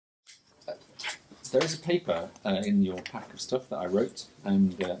there is a paper in your pack of stuff that I wrote,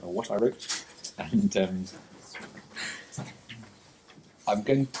 and or what I wrote, and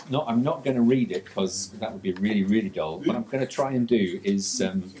I'm not going to read it because that would be really, really dull. What I'm going to try and do is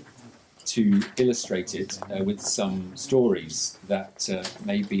to illustrate it with some stories that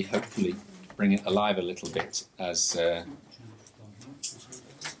maybe, hopefully, bring it alive a little bit as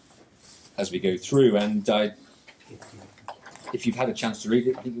we go through. And if you've had a chance to read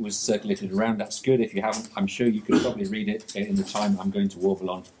it, I think it was circulated around. That's good. If you haven't, I'm sure you could probably read it in the time I'm going to warble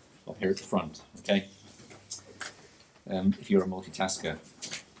on up here at the front. Okay. If you're a multitasker.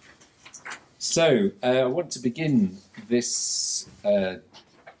 So, I want to begin this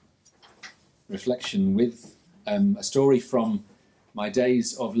reflection with a story from my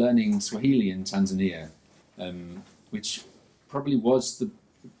days of learning Swahili in Tanzania, which probably was the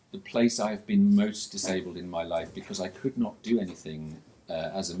place I've been most disabled in my life, because I could not do anything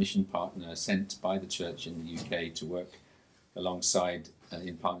as a mission partner sent by the church in the UK to work alongside,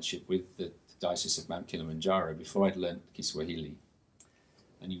 in partnership with the Diocese of Mount Kilimanjaro, before I'd learnt Kiswahili.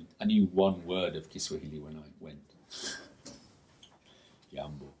 I knew one word of Kiswahili when I went.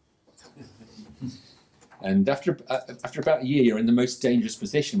 Jambo. And after about a year, you're in the most dangerous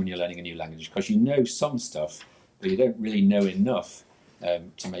position when you're learning a new language, because you know some stuff, but you don't really know enough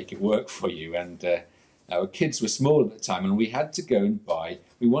to make it work for you. And our kids were small at the time, and we had to go and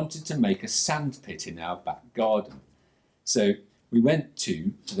we wanted to make a sand pit in our back garden. So we went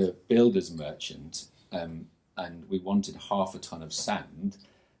to the builder's merchant, and we wanted 1/2 ton of sand.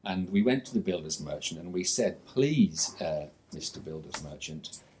 And we went to the builder's merchant and we said, please, Mr. Builder's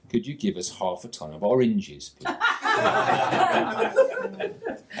Merchant, could you give us 1/2 ton of oranges, please?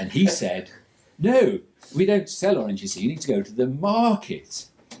 And he said, no, we don't sell oranges here. You need to go to the market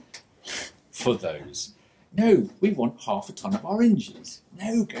for those. No, we want 1/2 ton of oranges.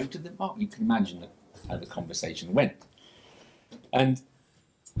 No, go to the market. You can imagine how the conversation went. And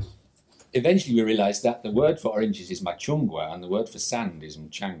eventually we realised that the word for oranges is machungwa and the word for sand is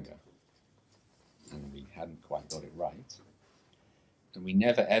mchanga. And we hadn't quite got it right. And we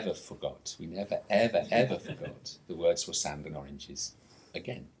never ever forgot, ever forgot the words for sand and oranges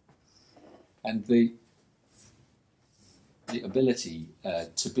again. And the ability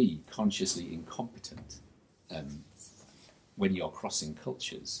to be consciously incompetent when you're crossing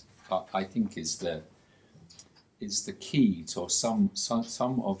cultures, I think is the key to some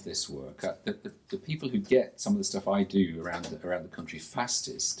of this work. The people who get some of the stuff I do around the country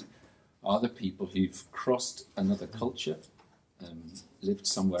fastest are the people who've crossed another culture, lived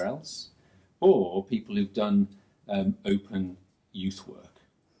somewhere else, or people who've done open youth work,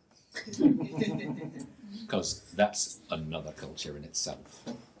 because that's another culture in itself,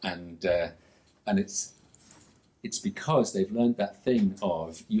 and it's because they've learned that thing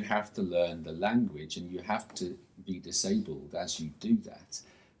of you have to learn the language and you have to be disabled as you do that,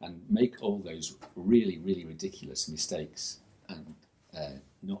 and make all those really, really ridiculous mistakes and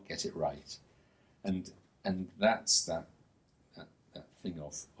not get it right. And that's that thing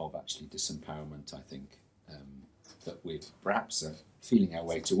of actually disempowerment, I think, that we're perhaps feeling our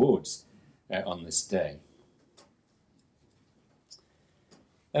way towards on this day.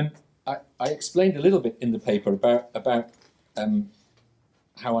 I explained a little bit in the paper about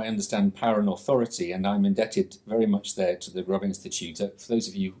how I understand power and authority, and I'm indebted very much there to the Grub Institute. For those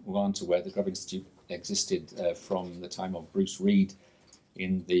of you who aren't aware, the Grub Institute existed from the time of Bruce Reed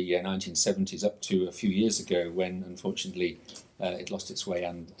in the 1970s up to a few years ago, when unfortunately it lost its way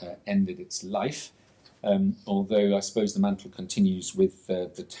and ended its life. Although I suppose the mantle continues with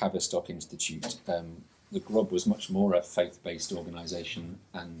the Tavistock Institute. The Grub was much more a faith-based organisation,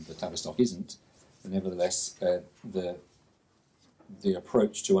 and the Tavistock isn't. But nevertheless, the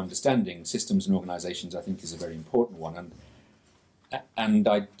approach to understanding systems and organisations, I think, is a very important one. And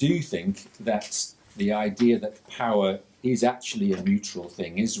I do think that the idea that power is actually a neutral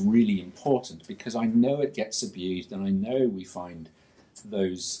thing is really important, because I know it gets abused, and I know we find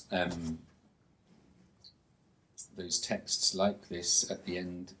those texts like this at the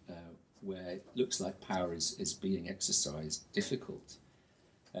end where it looks like power is being exercised difficult.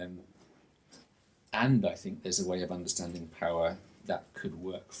 And I think there's a way of understanding power that could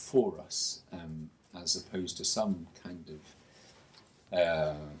work for us, as opposed to some kind of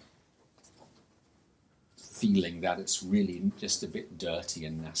feeling that it's really just a bit dirty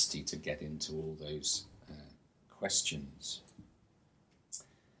and nasty to get into all those questions.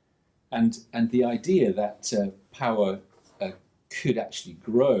 And the idea that power could actually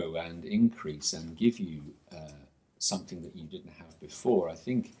grow and increase and give you something that you didn't have before, I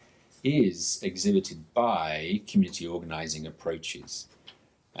think, is exhibited by community organising approaches.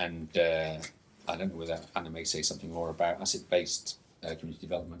 And I don't know whether Anna may say something more about asset-based community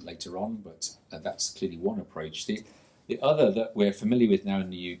development later on, but that's clearly one approach. The other that we're familiar with now in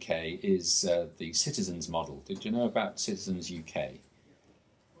the UK is the Citizens model. Did you know about Citizens UK?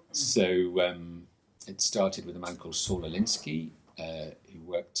 So it started with a man called Saul Alinsky, who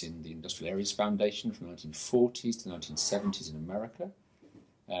worked in the Industrial Areas Foundation from the 1940s to the 1970s in America,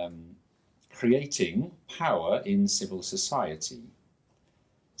 creating power in civil society.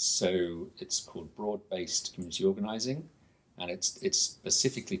 So it's called broad-based community organising, and it's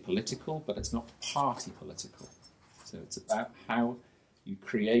specifically political, but it's not party political. So it's about how you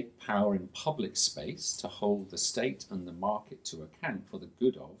create power in public space to hold the state and the market to account for the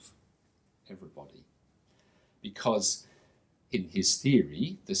good of everybody. Because in his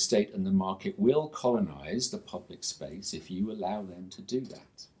theory, the state and the market will colonise the public space if you allow them to do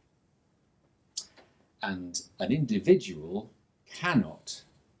that. And an individual cannot,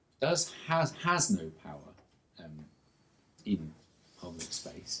 has no power in public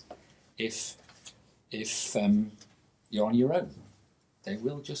space if you're on your own. They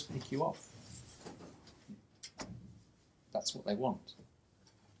will just pick you off. That's what they want,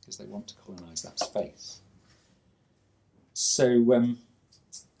 because they want to colonise that space. So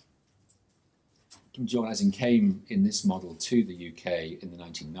community organising came in this model to the UK in the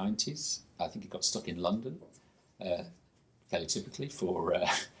 1990s. I think it got stuck in London, fairly typically, for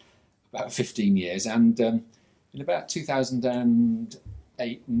about 15 years. And in about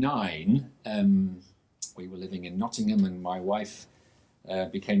 2008-09, we were living in Nottingham, and my wife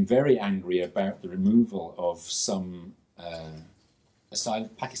became very angry about the removal of some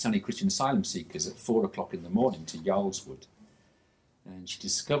Pakistani Christian asylum seekers at 4 o'clock in the morning to Yarlswood. And she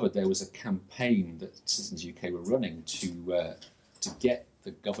discovered there was a campaign that Citizens UK were running to get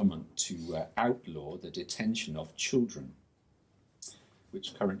the government to outlaw the detention of children,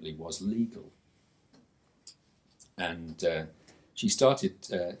 which currently was legal. And she started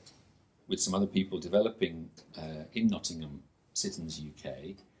with some other people developing in Nottingham Citizens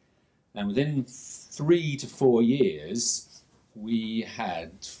UK, and within 3 to 4 years we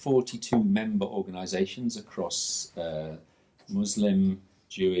had 42 member organisations across Muslim,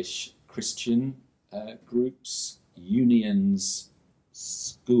 Jewish, Christian groups, unions,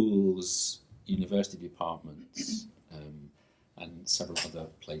 schools, university departments, and several other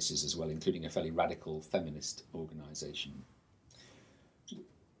places as well, including a fairly radical feminist organisation.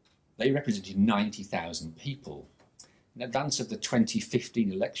 They represented 90,000 people. In advance of the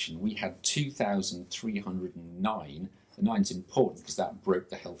 2015 election, we had 2,309, the nine's important because that broke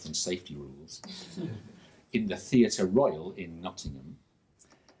the health and safety rules, in the Theatre Royal in Nottingham,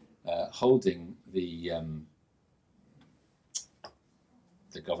 holding the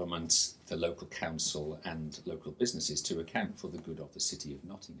government, the local council and local businesses to account for the good of the city of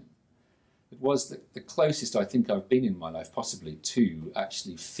Nottingham. It was the closest I think I've been in my life possibly to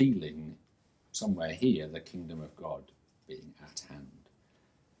actually feeling somewhere here the kingdom of God being at hand.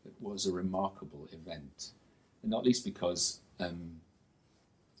 It was a remarkable event, and not least because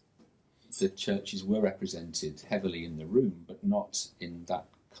the churches were represented heavily in the room, but not in that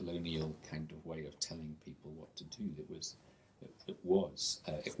colonial kind of way of telling people what to do. It was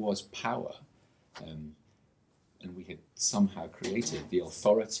power, and we had somehow created the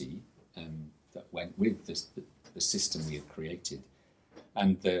authority that went with the system we had created.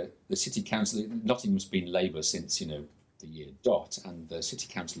 And the city council, Nottingham's been Labour since the year dot, and the city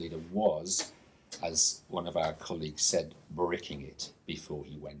council leader was, as one of our colleagues said, bricking it before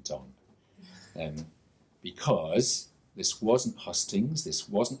he went on, because this wasn't hustings, this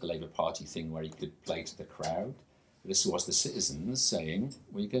wasn't a Labour Party thing where he could play to the crowd. This was the citizens saying,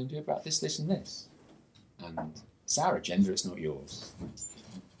 what are you going to do about this, this and this? And it's our agenda, it's not yours.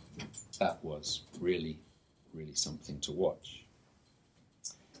 That was really, really something to watch.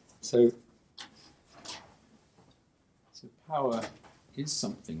 So power is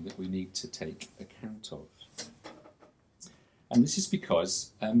something that we need to take account of. And this is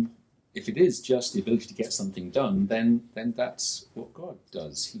because if it is just the ability to get something done, then that's what God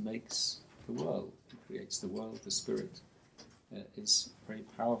does. He makes the world. He creates the world. The Spirit is very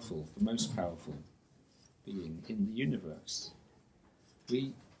powerful, the most powerful being in the universe.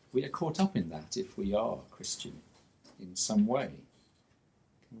 We are caught up in that if we are Christian in some way.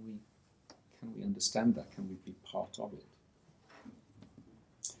 Can we understand that? Can we be part of it?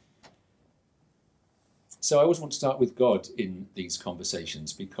 So I always want to start with God in these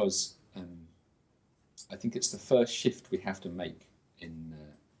conversations because I think it's the first shift we have to make in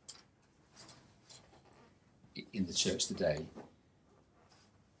the church today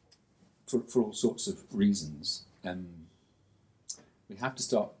for all sorts of reasons. we have to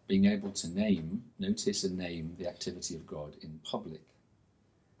start being able to notice and name the activity of God in public.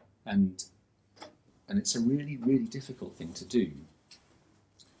 And it's a really, really difficult thing to do.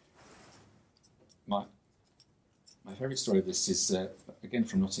 My favourite story of this is, again,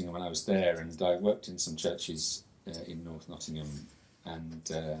 from Nottingham when I was there, and I worked in some churches in North Nottingham,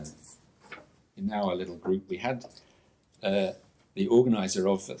 and in our little group we had the organiser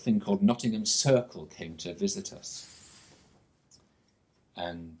of a thing called Nottingham Circle came to visit us.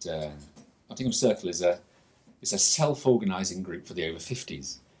 And Nottingham Circle is a self-organising group for the over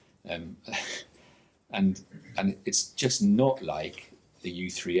 50s. And it's just not like the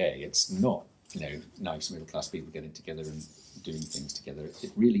U3A. It's not, nice middle class people getting together and doing things together.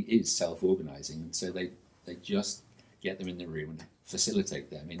 It really is self-organising, and so they just get them in the room and facilitate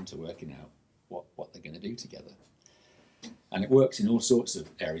them into working out what they're going to do together. And it works in all sorts of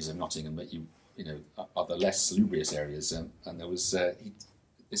areas of Nottingham, but other less salubrious areas. And there was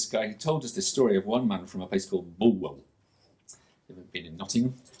this guy who told us this story of one man from a place called Bulwell. Ever been in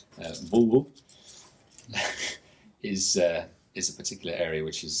Nottingham? Bulwell is a particular area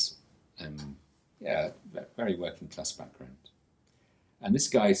which is very working class background. And this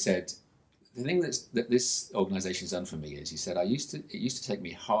guy said, the thing that this organisation has done for me is, he said, it used to take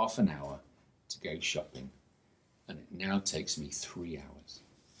me half an hour to go shopping, and it now takes me 3 hours.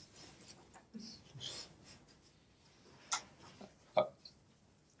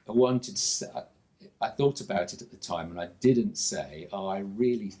 I thought about it at the time, and I didn't say, I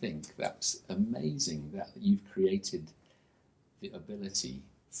really think that's amazing that you've created the ability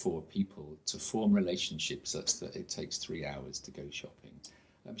for people to form relationships such that it takes 3 hours to go shopping.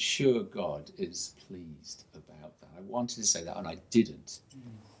 I'm sure God is pleased about that. I wanted to say that, and I didn't.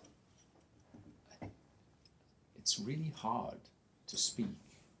 It's really hard to speak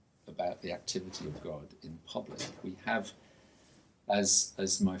about the activity of God in public. We have,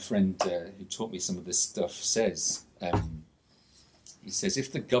 as my friend who taught me some of this stuff says, he says,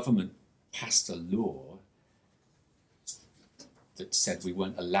 if the government passed a law that said we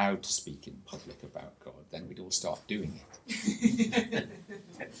weren't allowed to speak in public about God, then we'd all start doing it.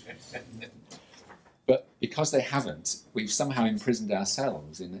 But because they haven't, we've somehow imprisoned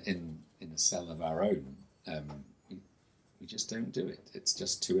ourselves in a cell of our own. We just don't do it. It's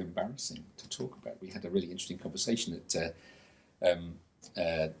just too embarrassing to talk about. We had a really interesting conversation at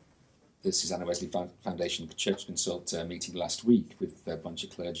the Susanna Wesley Foundation Church Consult meeting last week with a bunch of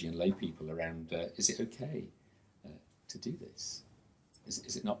clergy and lay people around, is it okay to do this?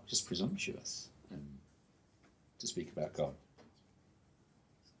 Is it not just presumptuous to speak about God?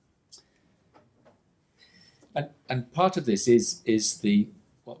 And part of this is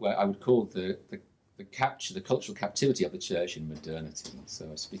what I would call the capture, the cultural captivity of the church in modernity.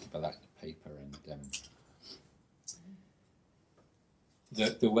 So I speak about that in the paper,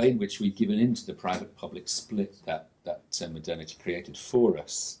 and the way in which we've given into the private-public split that modernity created for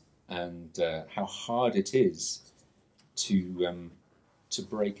us, and how hard it is to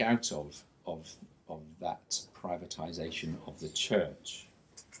break out of that privatisation of the church.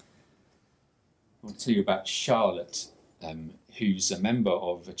 I want to tell you about Charlotte, who's a member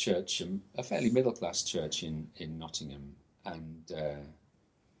of a church, a fairly middle-class church in Nottingham, and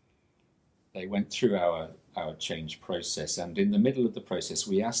they went through our change process, and in the middle of the process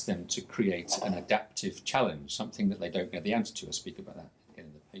we asked them to create an adaptive challenge, something that they don't know the answer to. I speak about that again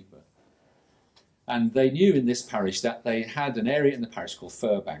in the paper. And they knew in this parish that they had an area in the parish called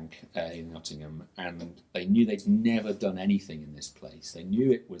Furbank in Nottingham, and they knew they'd never done anything in this place. They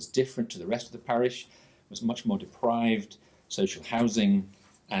knew it was different to the rest of the parish, was much more deprived, social housing,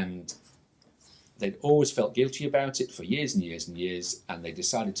 and they'd always felt guilty about it for years and years and years, and they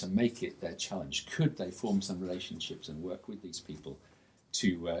decided to make it their challenge. Could they form some relationships and work with these people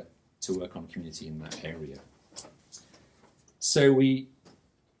to work on community in that area? So we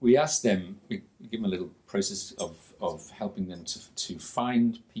asked them, we give them a little process of helping them to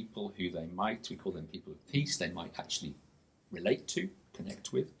find people who they might, we call them people of peace, they might actually relate to,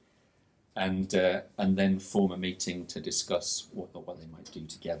 connect with, and then form a meeting to discuss what they might do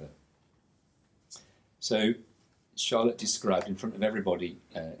together. So Charlotte described in front of everybody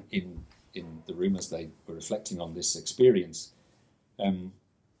in the room as they were reflecting on this experience,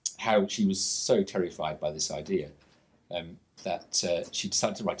 how she was so terrified by this idea that she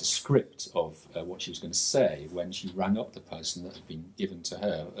decided to write a script of what she was going to say when she rang up the person that had been given to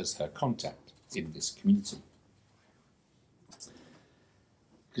her as her contact in this community.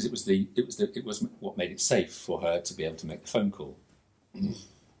 Because it was what made it safe for her to be able to make the phone call.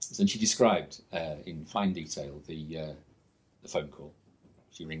 And she described in fine detail the phone call.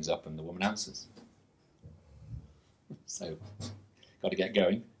 She rings up and the woman answers. So, got to get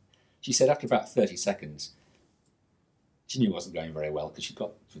going. She said after about 30 seconds, she knew it wasn't going very well because she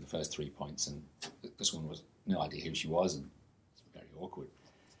got through the first 3 points and this one was no idea who she was and it was very awkward.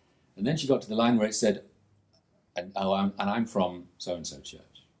 And then she got to the line where it said, I'm from so-and-so church.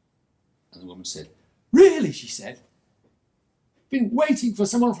 And the woman said, really, she said, been waiting for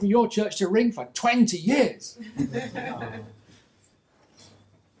someone from your church to ring for 20 years.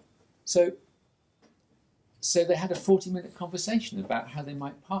 So they had a 40-minute conversation about how they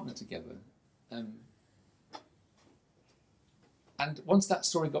might partner together. And once that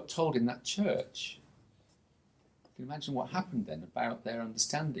story got told in that church, you can imagine what happened then about their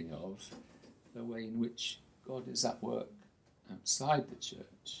understanding of the way in which God is at work outside the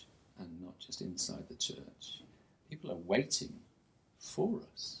church and not just inside the church. People are waiting for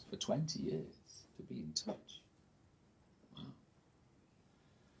us for 20 years to be in touch. Wow.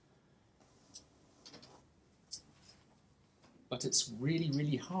 But it's really,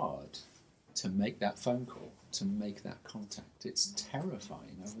 really hard to make that phone call, to make that contact. It's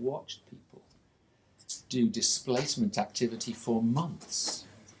terrifying. I've watched people do displacement activity for months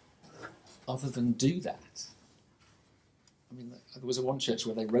other than do that. I mean, there was one church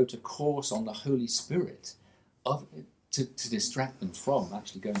where they wrote a course on the Holy Spirit to distract them from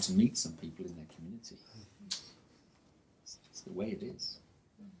actually going to meet some people in their community. It's the way it is.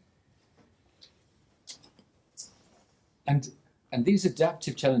 And these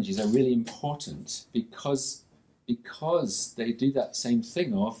adaptive challenges are really important because they do that same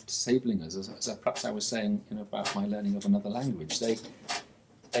thing of disabling us. As perhaps I was saying about my learning of another language,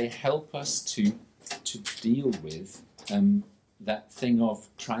 they help us to deal with that thing of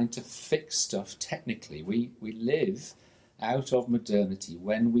trying to fix stuff technically. We live out of modernity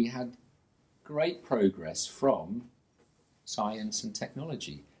when we had great progress from science and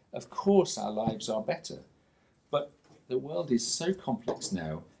technology. Of course our lives are better, but the world is so complex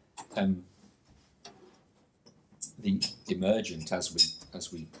now, the emergent, as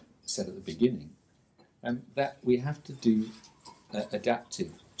we said at the beginning, that we have to do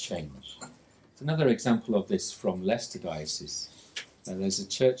adaptive change. It's another example of this from Leicester Diocese. There's a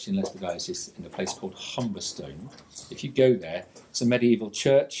church in Leicester Diocese in a place called Humberstone. If you go there, it's a medieval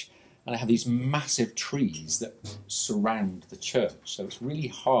church, and they have these massive trees that surround the church, so it's really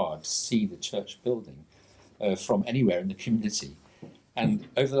hard to see the church building from anywhere in the community. And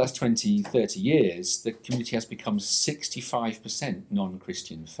over the last 20, 30 years, the community has become 65%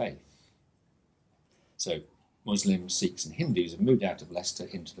 non-Christian faith. So Muslims, Sikhs and Hindus have moved out of Leicester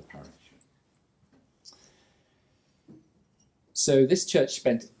into the parish. So this church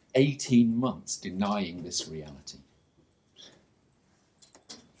spent 18 months denying this reality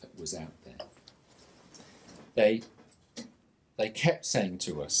that was out there. They kept saying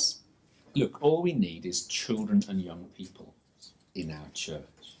to us, look, all we need is children and young people in our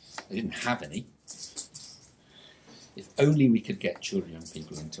church. They didn't have any. If only we could get children and young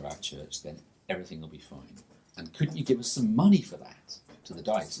people into our church, then everything will be fine. And couldn't you give us some money for that? To the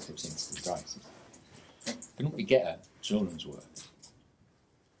diocese, they were saying to the diocese. Couldn't we get a children's work?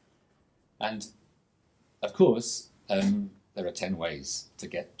 And of course, there are 10 ways to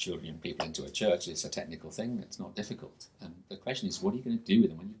get children and people into a church. It's a technical thing, it's not difficult. And the question is, what are you going to do with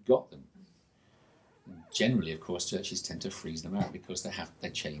them when you've got them? And generally, of course, churches tend to freeze them out because they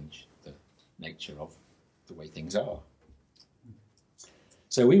change the nature of the way things are.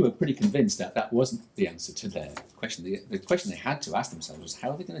 So we were pretty convinced that that wasn't the answer to their question. The question they had to ask themselves was,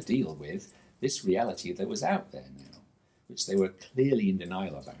 how are they going to deal with this reality that was out there now, which they were clearly in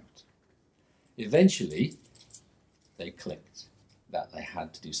denial about? Eventually, they clicked that they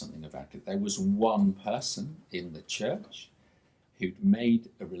had to do something about it. There was one person in the church who'd made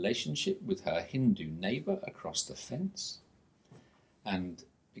a relationship with her Hindu neighbour across the fence. And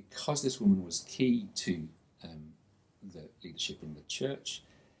because this woman was key to the leadership in the church,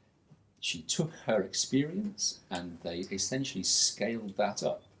 she took her experience and they essentially scaled that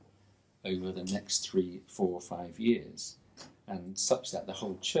up over the next 3, 4, 5 years, and such that the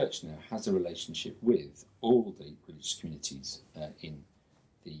whole church now has a relationship with all the religious communities in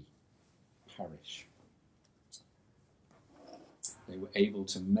the parish. They were able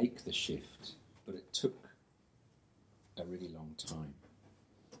to make the shift, but it took a really long time.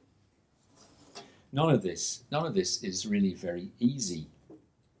 None of this is really very easy.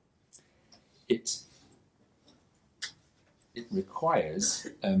 It requires,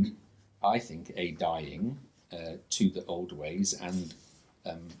 I think, a dying to the old ways and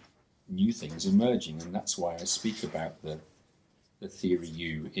new things emerging, and that's why I speak about the theory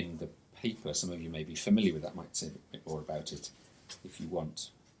U in the paper. Some of you may be familiar with that, might say a bit more about it if you want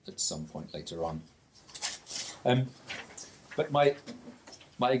at some point later on. But my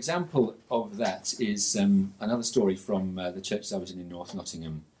example of that is another story from the church I was in North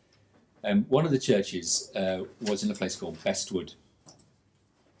Nottingham. One of the churches was in a place called Bestwood,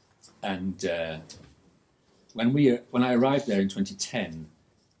 and when I arrived there in 2010,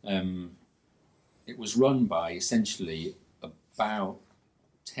 it was run by essentially about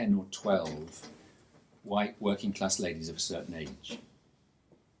 10 or 12 white working class ladies of a certain age.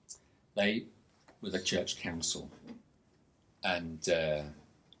 They were the church council, and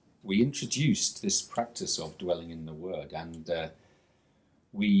we introduced this practice of dwelling in the Word, and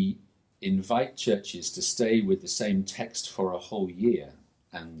we invite churches to stay with the same text for a whole year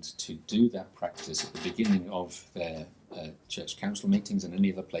and to do that practice at the beginning of their church council meetings and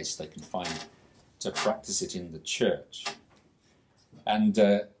any other place they can find to practice it in the church. And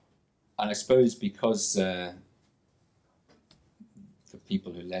I suppose because the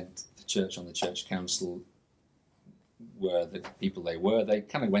people who led the church on the church council were the people they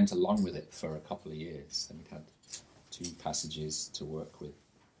kind of went along with it for a couple of years. And we had 2 passages to work with.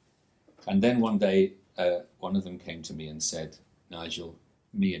 And then one day, one of them came to me and said, "Nigel,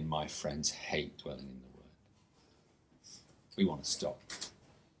 me and my friends hate dwelling in the Word. We want to stop.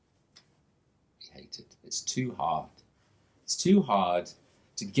 We hate it. It's too hard. It's too hard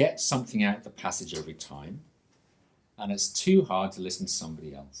to get something out of the passage every time, and it's too hard to listen to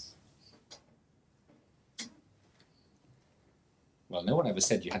somebody else." Well, no one ever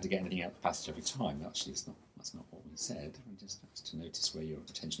said you had to get anything out of the passage every time. Actually, that's not what we said. We just asked to notice where your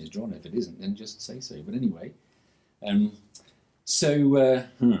attention is drawn. If it isn't, then just say so. But anyway, so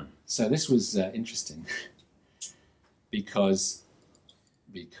this was interesting because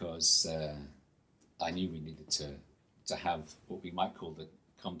I knew we needed to have what we might call the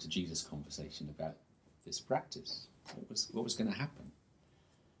come to Jesus conversation about this practice. What was going to happen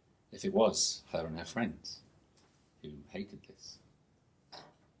if it was her and her friends who hated this?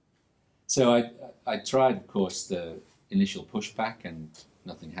 So I tried, of course, the initial pushback, and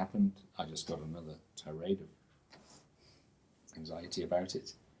nothing happened. I just got another tirade of anxiety about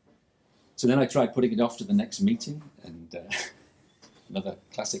it. So then I tried putting it off to the next meeting, and another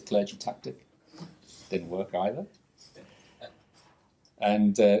classic clergy tactic. Didn't work either.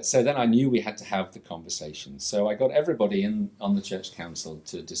 And so then I knew we had to have the conversation. So I got everybody on the church council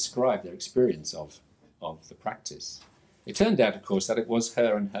to describe their experience of the practice. It turned out, of course, that it was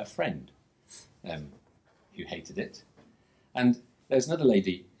her and her friend who hated it. And there's another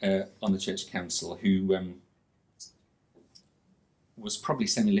lady on the church council who was probably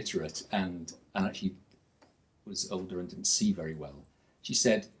semi-literate and actually was older and didn't see very well. She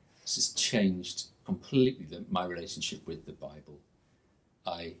said, "This has changed completely my relationship with the Bible.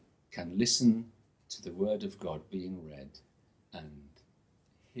 I can listen to the Word of God being read and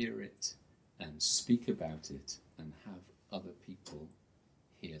hear it and speak about it and have other people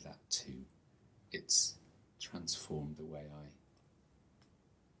hear that too. It's transformed the way I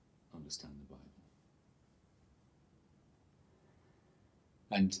understand the Bible."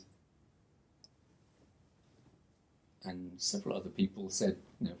 And several other people said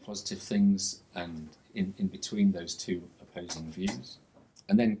positive things, and in between those 2 opposing views.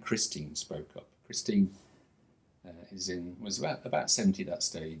 And then Christine spoke up. Christine was about 70 at that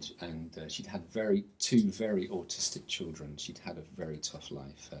stage, and she'd had 2 very autistic children. She'd had a very tough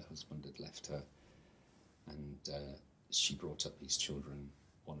life. Her husband had left her, and she brought up these children,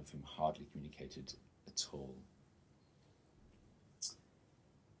 one of whom hardly communicated at all.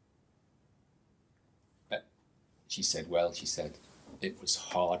 She said, "It was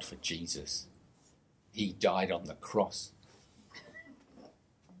hard for Jesus. He died on the cross.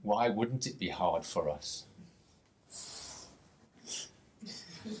 Why wouldn't it be hard for us?"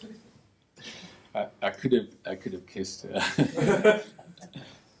 I could have kissed her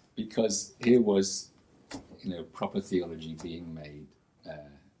because here was, proper theology being made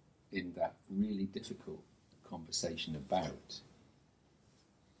in that really difficult conversation about,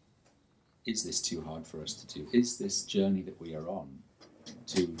 is this too hard for us to do? Is this journey that we are on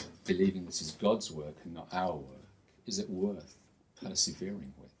to believing this is God's work and not our work, is it worth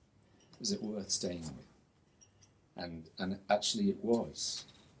persevering with? Is it worth staying with? And actually it was.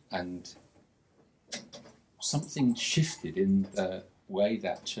 And something shifted in the way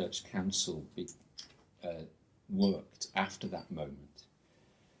that church council worked after that moment.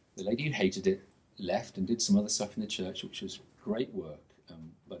 The lady who hated it left and did some other stuff in the church, which was great work,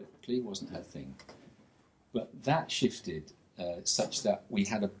 but it clearly wasn't her thing. But that shifted such that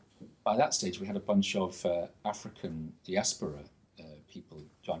by that stage we had a bunch of African diaspora people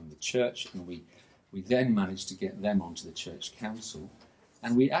joining the church, and we then managed to get them onto the church council,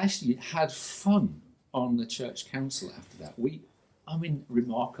 and we actually had fun on the church council after that.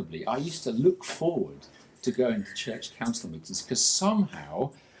 Remarkably, I used to look forward to going to church council meetings because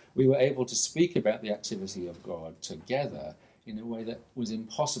somehow we were able to speak about the activity of God together in a way that was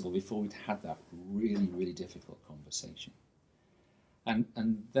impossible before we'd had that really, really difficult conversation.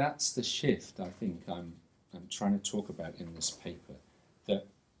 And that's the shift I think I'm trying to talk about in this paper, that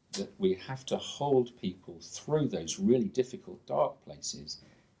we have to hold people through those really difficult, dark places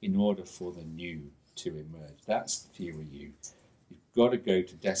in order for the new to emerge. That's the theory. You've got to go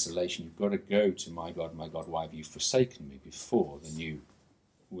to desolation. You've got to go to my God, why have you forsaken me, before the new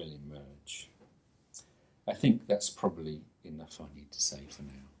will emerge. I think that's probably enough I need to say for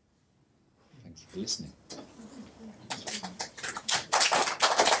now. Thank you for listening.